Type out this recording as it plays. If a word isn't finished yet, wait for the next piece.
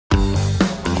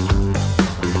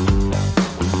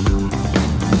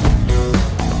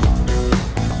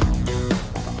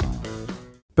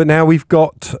But now we've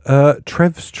got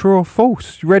Trev's True or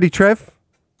False. You ready, Trev?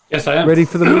 Yes, I am. Ready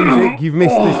for the music? You've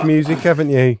missed this music, haven't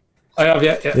you? I have,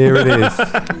 yeah. Here it is.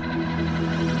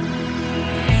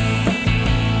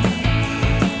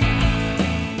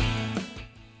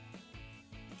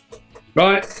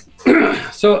 Right.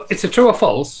 So it's a true or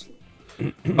false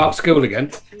about school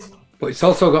again, but it's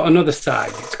also got another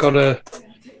side. It's got a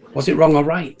was it wrong or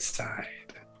right side.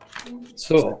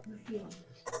 So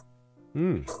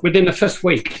within the first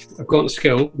week of going to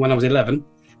school, when I was 11,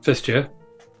 first year,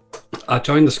 I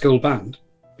joined the school band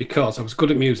because I was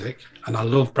good at music and I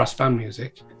love brass band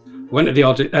music. Went to the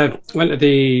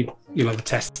the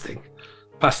testing,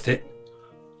 passed it,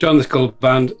 joined the school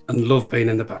band and loved being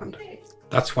in the band.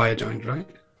 That's why I joined, right?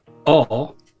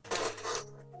 Or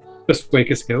first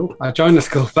week of school, I joined the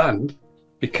school band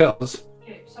because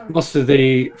most of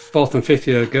the 4th and 5th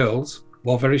year girls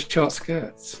wore very short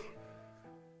skirts.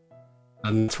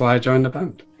 And that's why I joined the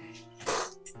band.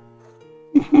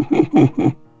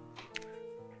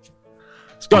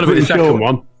 It's got to be the second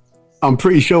one. I'm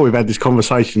pretty sure we've had this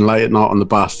conversation late at night on the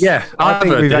bus. Yeah, I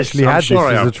think we've actually had this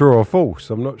as a true or false.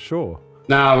 I'm not sure.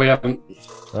 No, we haven't.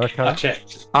 Okay. I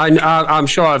checked. I'm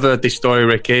sure I've heard this story,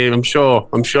 Ricky. I'm sure.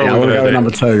 Oh, I'm yeah, going to go with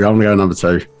number 2. I'm going to go number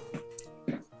 2.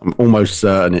 I'm almost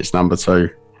certain it's number 2.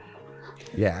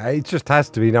 Yeah, it just has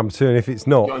to be number 2, and if it's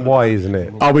not, why isn't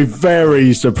it? I'll be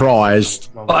very surprised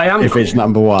if it's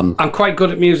number 1. I'm quite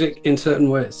good at music in certain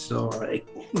ways, so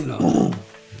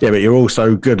Yeah, but you're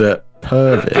also good at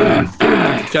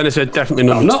perving. Jenna said definitely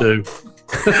number 2.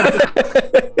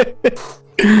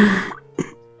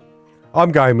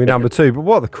 I'm going with number 2, but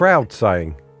what are the crowd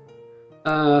saying?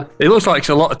 It looks like it's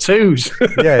a lot of 2s.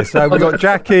 Yeah, so we've got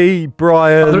Jackie,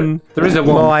 Brian, there is a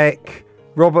Mike,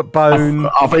 Robert Bone.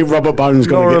 I think Robert Bone's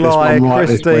going to get this one right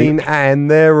Christine, this week.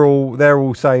 and they're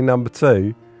all saying number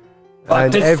 2. But I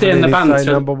and did stay in the band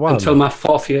number 1 until my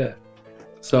 4th year,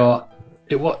 so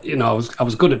it was I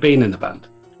was good at being in the band.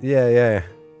 Yeah.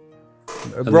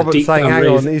 Robert saying, "Hang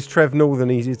on, is Trev Northern?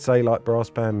 He did say like brass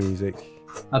band music."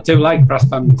 I do like brass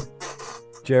band music.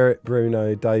 Jarrett,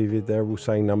 Bruno, David, they're all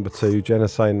saying number 2. Jenna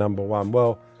saying number 1.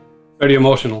 Well, very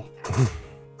emotional.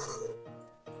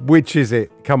 Which is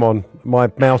it? Come on,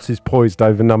 my mouse is poised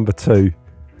over number 2.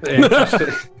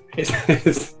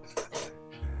 It's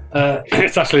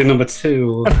actually number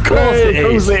 2. Of course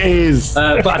it is.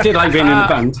 But I did like being in the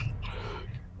band.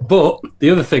 But the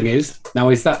other thing is, now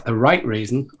is that the right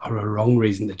reason or a wrong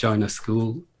reason to join a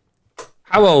school?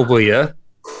 How old were you?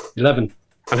 11.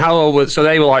 And how old were, so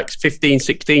they were like 15,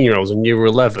 16-years-olds and you were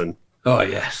 11? Oh,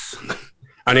 yes.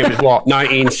 And it was what,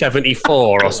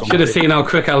 1974 or something? Should have seen how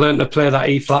quick I learned to play that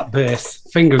E-flat bass.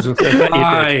 Fingers were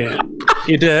flying.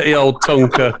 You dirty old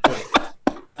tunker.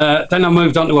 Then I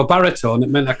moved on to a baritone. It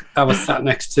meant I was sat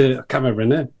next to, I can't remember her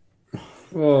name.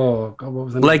 Oh, God, what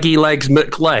was the name? Leggy Legs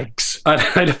McLegs. I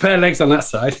had a pair of legs on that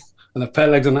side and a pair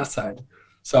of legs on that side.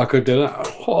 So I could do that.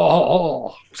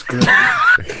 Oh, it's great.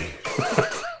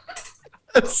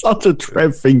 It's such a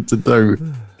Trev thing to do.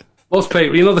 Most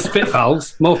people, the spit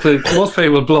valves. Most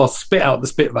people will blow spit out the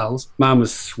spit valves. Mine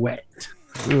was sweat.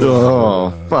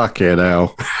 Oh, fucking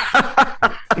hell.